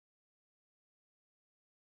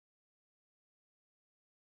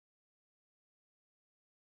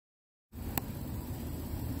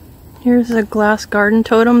Here's a glass garden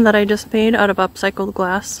totem that I just made out of upcycled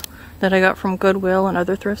glass that I got from Goodwill and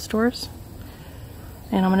other thrift stores.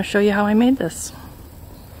 And I'm going to show you how I made this.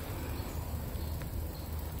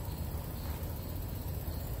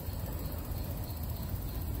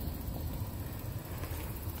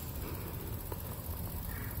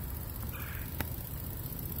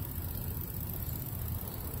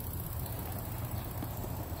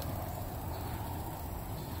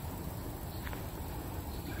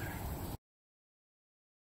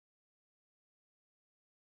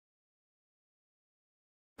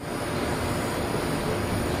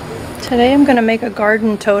 Today I'm going to make a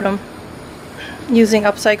garden totem using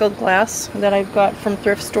upcycled glass that I've got from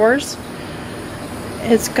thrift stores.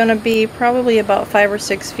 It's going to be probably about 5 or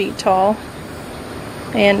 6 feet tall,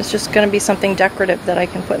 and it's just going to be something decorative that I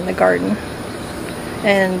can put in the garden.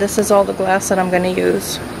 And this is all the glass that I'm going to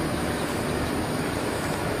use.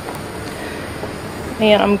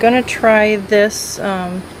 And I'm going to try this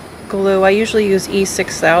glue. I usually use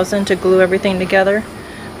E6000 to glue everything together,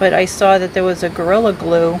 but I saw that there was a Gorilla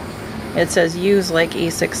Glue. It says use like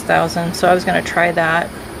E6000, so I was going to try that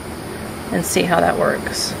and see how that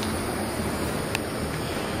works.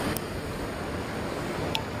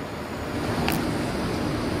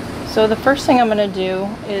 So the first thing I'm going to do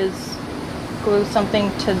is glue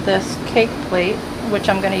something to this cake plate, which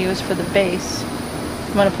I'm going to use for the base.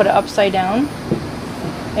 I'm going to put it upside down,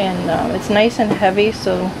 and it's nice and heavy,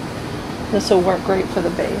 so this will work great for the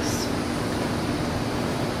base.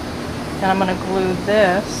 And I'm going to glue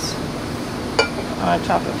this on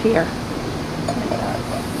top of here, like that.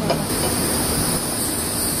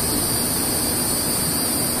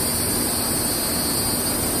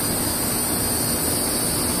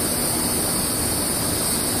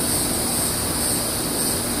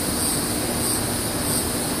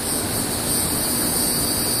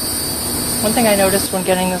 One thing I noticed when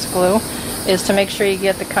getting this glue is to make sure you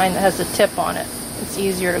get the kind that has a tip on it. It's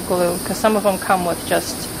easier to glue, because some of them come with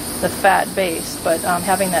just the fat base, but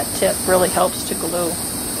having that tip really helps to glue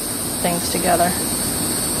things together.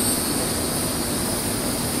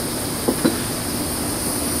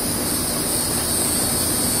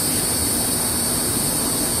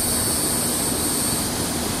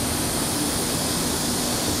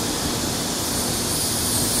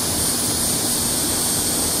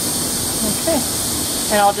 Okay,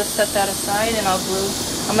 and I'll just set that aside, and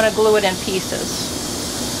I'm going to glue it in pieces.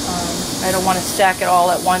 I don't want to stack it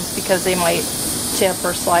all at once because they might tip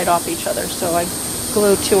or slide off each other. So I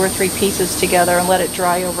glue 2 or 3 pieces together and let it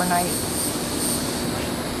dry overnight.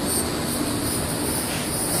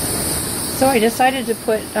 So I decided to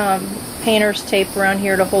put painter's tape around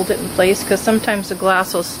here to hold it in place, because sometimes the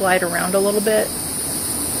glass will slide around a little bit.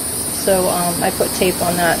 So I put tape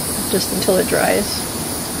on that just until it dries.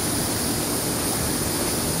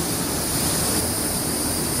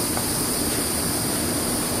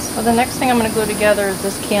 So the next thing I'm going to glue together is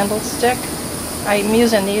this candlestick. I'm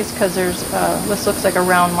using these because there's this looks like a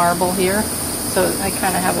round marble here, so I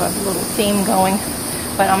kind of have a little theme going.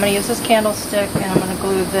 But I'm going to use this candlestick, and I'm going to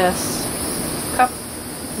glue this cup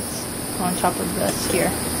on top of this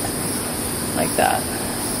here, like that.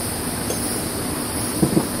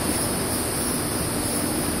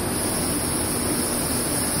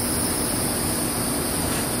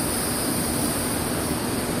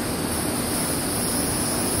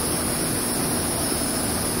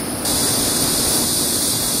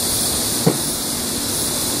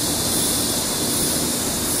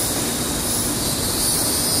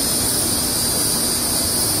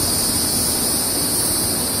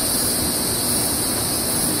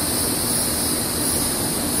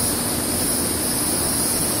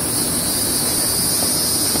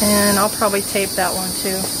 And I'll probably tape that one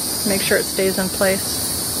too, make sure it stays in place.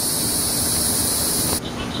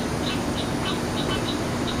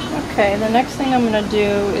 Okay, the next thing I'm going to do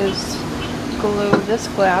is glue this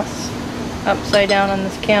glass upside down on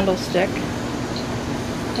this candlestick,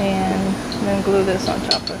 and then glue this on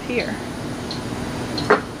top of here.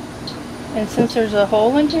 And since there's a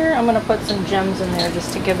hole in here, I'm going to put some gems in there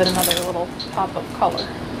just to give it another little pop of color.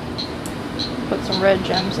 Put some red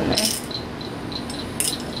gems in there.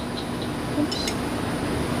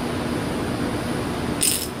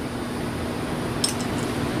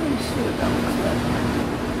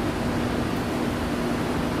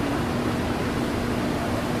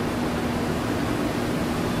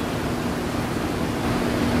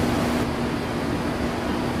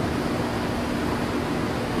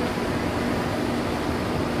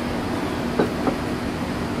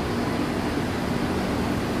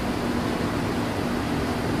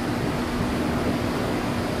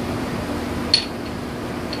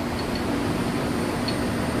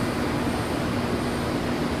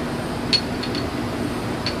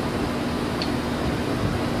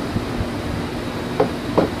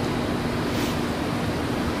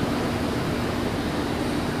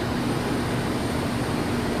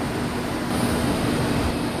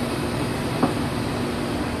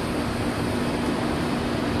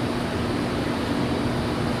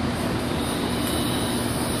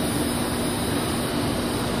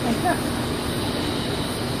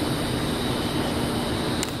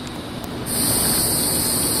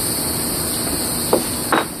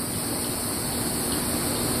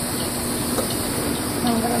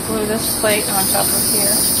 I'm going to glue this plate on top of here,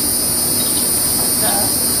 like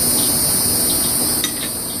that.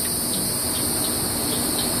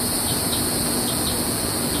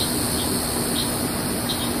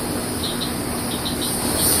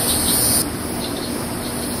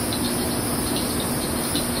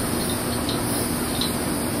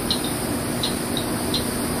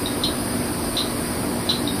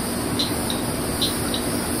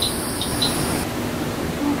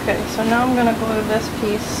 Okay, so now I'm going to glue this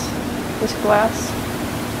piece, this glass,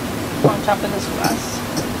 on top of this glass.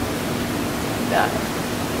 Like that.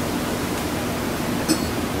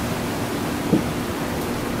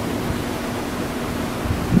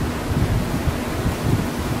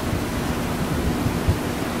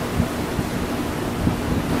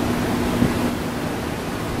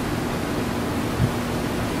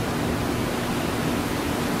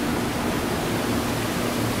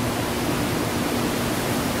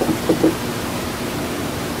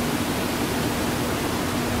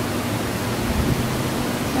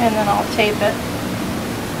 And then I'll tape it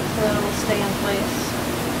so that it will stay in place.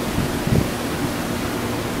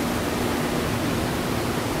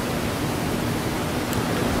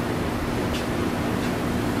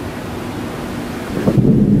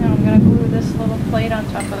 Now I'm going to glue this little plate on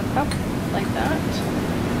top of the cup, like that.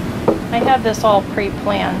 I have this all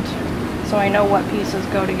pre-planned, so I know what pieces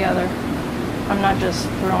go together. I'm not just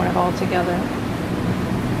throwing it all together.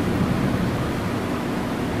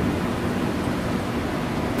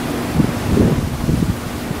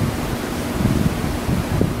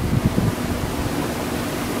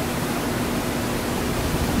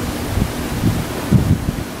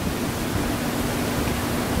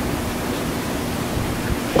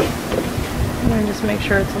 And just make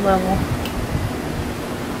sure it's level.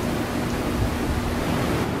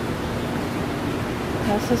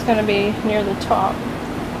 This is going to be near the top,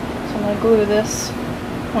 so I'm going to glue this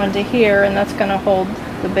onto here, and that's going to hold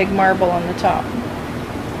the big marble on the top.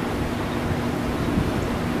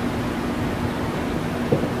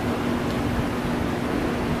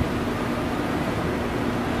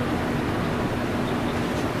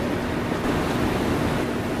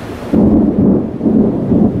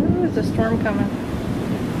 Ooh, there's a storm coming.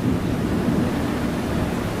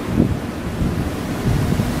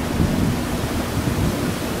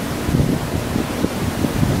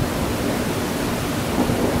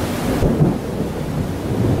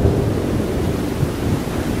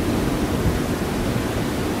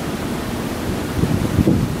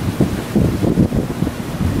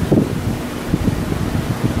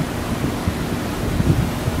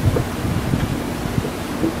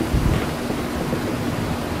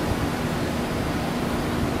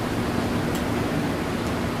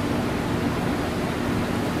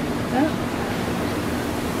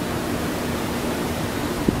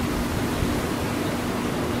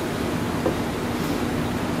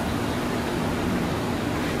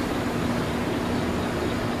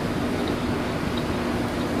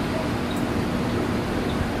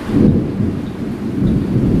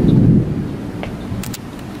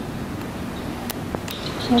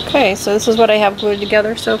 Okay, so this is what I have glued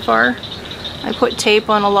together so far. I put tape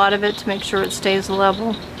on a lot of it to make sure it stays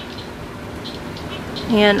level.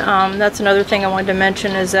 And that's another thing I wanted to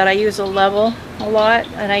mention, is that I use a level a lot,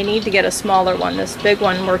 and I need to get a smaller one. This big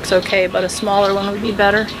one works okay, but a smaller one would be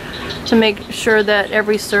better to make sure that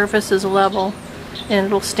every surface is level and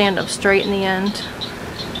it'll stand up straight in the end.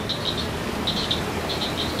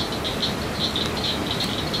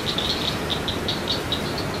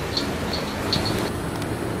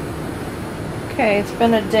 Okay, it's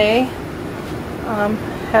been a day.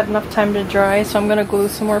 Had enough time to dry, so I'm going to glue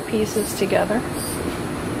some more pieces together.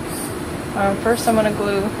 First I'm going to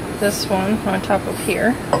glue this one on top of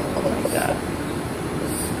here, like that.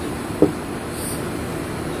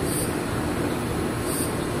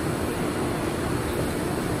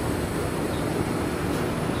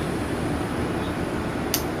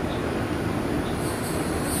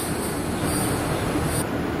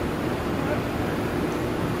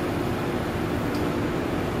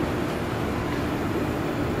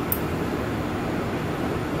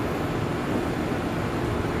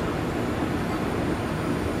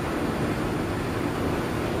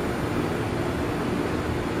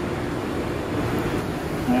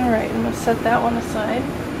 Alright, I'm going to set that one aside.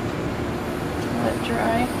 Let it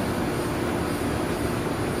dry.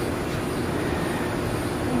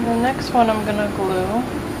 And the next one I'm going to glue.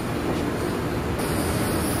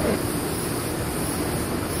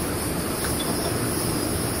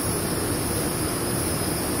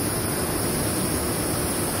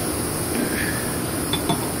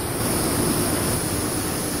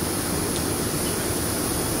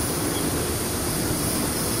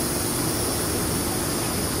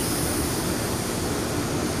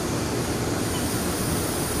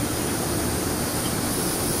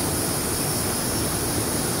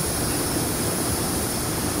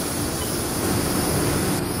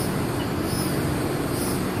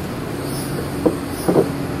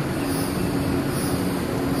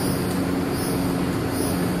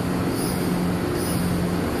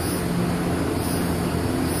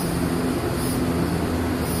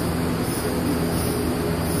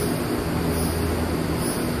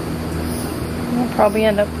 Probably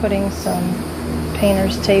end up putting some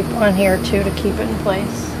painter's tape on here too to keep it in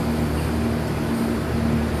place.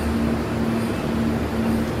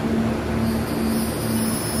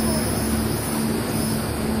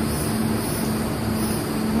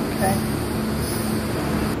 Okay.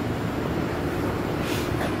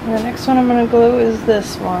 And the next one I'm going to glue is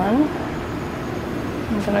this one.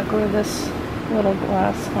 I'm going to glue this little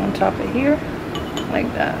glass on top of here,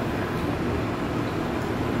 like that.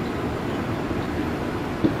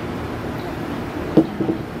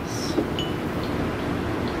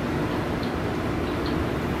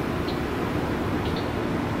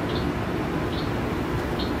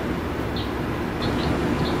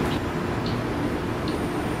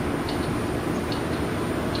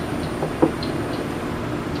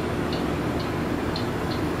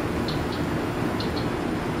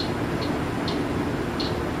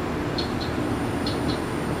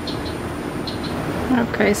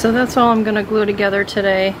 Okay, so that's all I'm going to glue together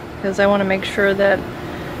today, because I want to make sure that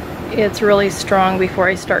it's really strong before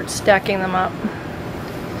I start stacking them up.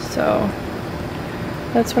 So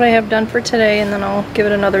that's what I have done for today, and then I'll give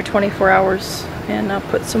it another 24 hours and I'll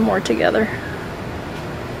put some more together.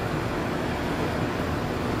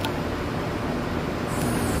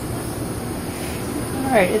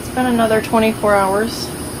 Alright, it's been another 24 hours,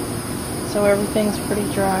 so everything's pretty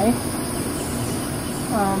dry.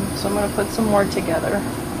 So I'm going to put some more together.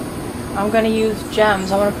 I'm going to use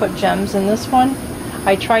gems. I'm going to put gems in this one.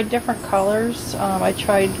 I tried different colors. I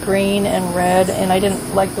tried green and red, and I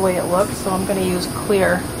didn't like the way it looked, so I'm going to use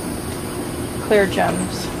clear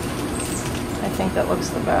gems. I think that looks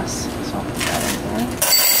the best, so I'll put that in there.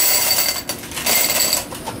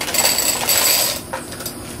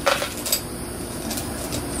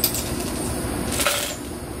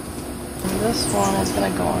 And this one is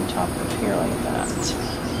going to go on top of here like that.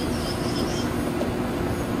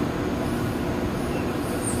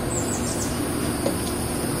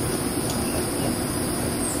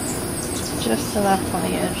 Just enough on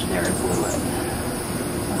the edge there to glue it.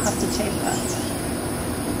 I'll have to tape that.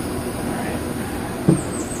 Alright.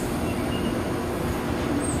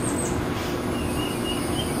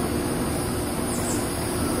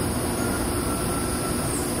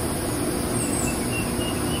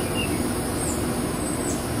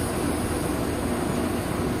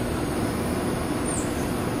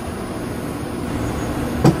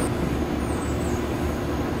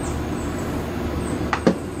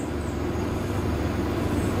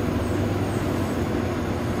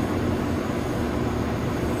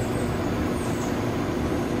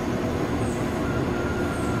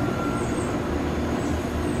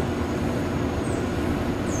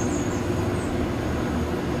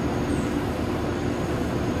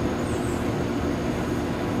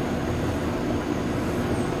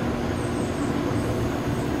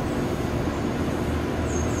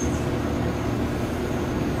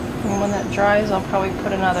 When that dries, I'll probably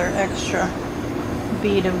put another extra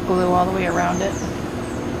bead of glue all the way around it,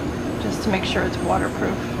 just to make sure it's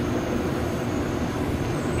waterproof.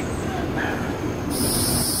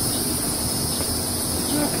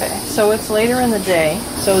 Okay, so it's later in the day,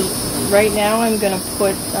 so right now I'm going to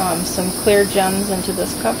put some clear gems into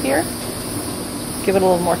this cup here, give it a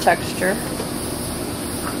little more texture.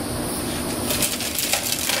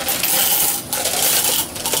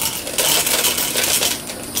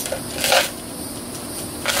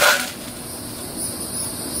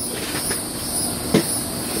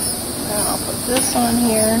 This on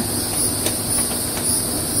here.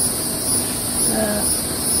 That.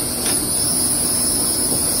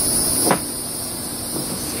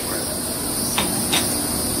 Let's see where that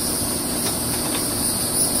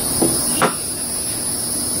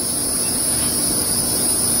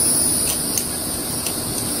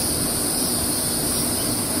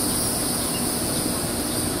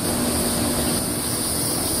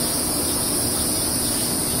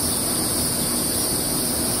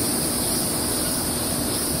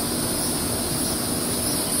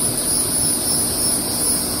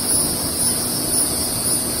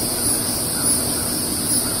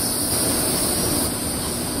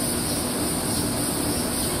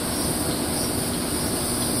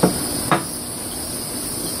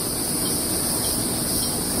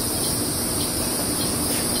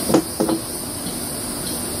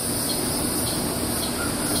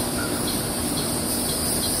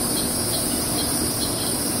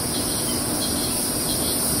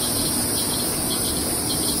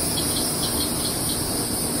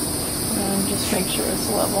make sure it's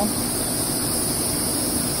level.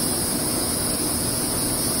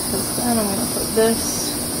 Because then I'm going to put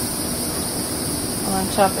this on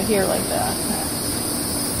top of here like that.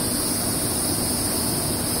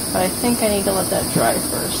 But I think I need to let that dry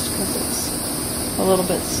first because it's a little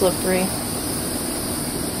bit slippery.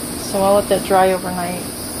 So I'll let that dry overnight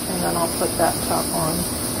and then I'll put that top on.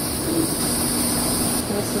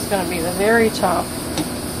 So this is going to be the very top,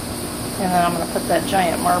 and then I'm going to put that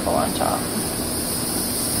giant marble on top.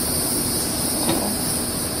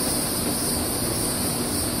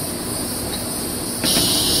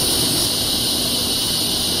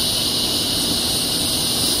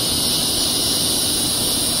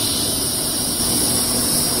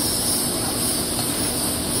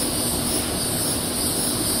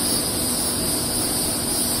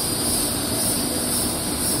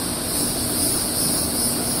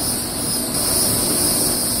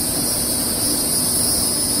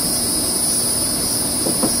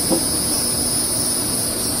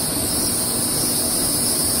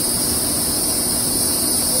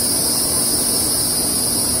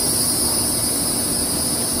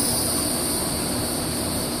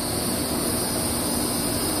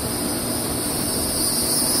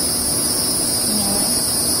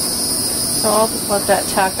 So I'll let that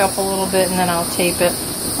tack up a little bit and then I'll tape it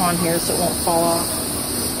on here so it won't fall off.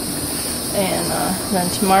 And then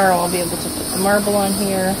tomorrow I'll be able to put the marble on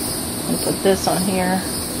here and put this on here.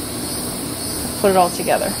 Put it all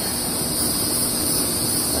together.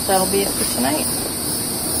 But that'll be it for tonight.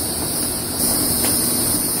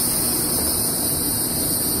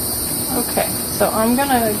 Okay, so I'm going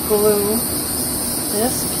to glue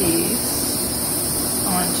this piece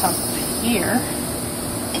on top of here.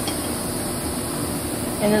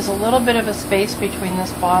 And there's a little bit of a space between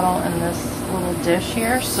this bottle and this little dish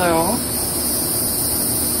here, so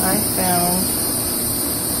I found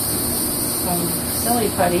some silly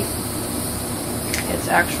putty. It's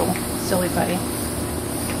actual silly putty.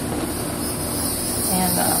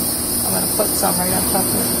 And I'm going to put some right on top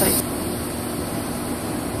of this plate.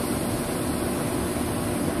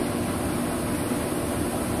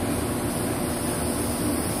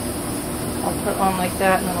 I'll put it on like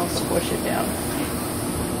that and then I'll squish it down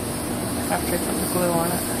after I put the glue on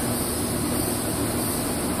it.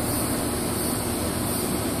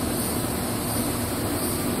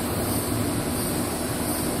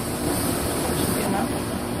 That should be enough.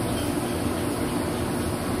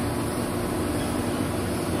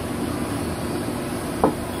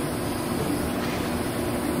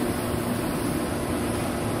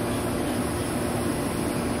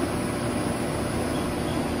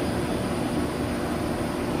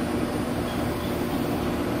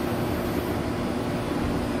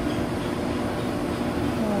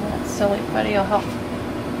 Silly putty will help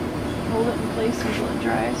hold it in place until it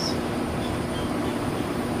dries.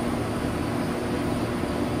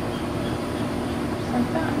 Just like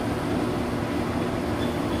that.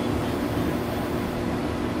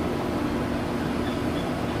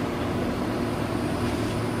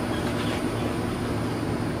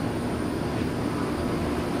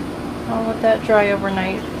 I'll let that dry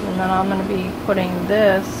overnight, and then I'm going to be putting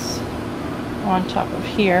this on top of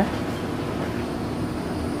here.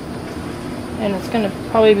 And it's going to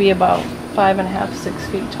probably be about 5.5, 6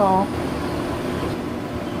 feet tall.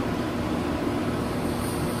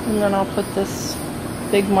 And then I'll put this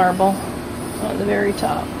big marble on the very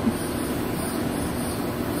top.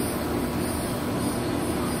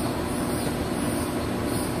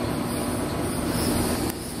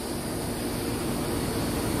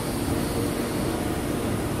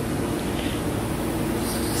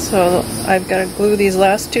 So I've got to glue these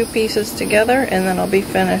last two pieces together and then I'll be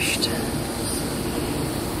finished.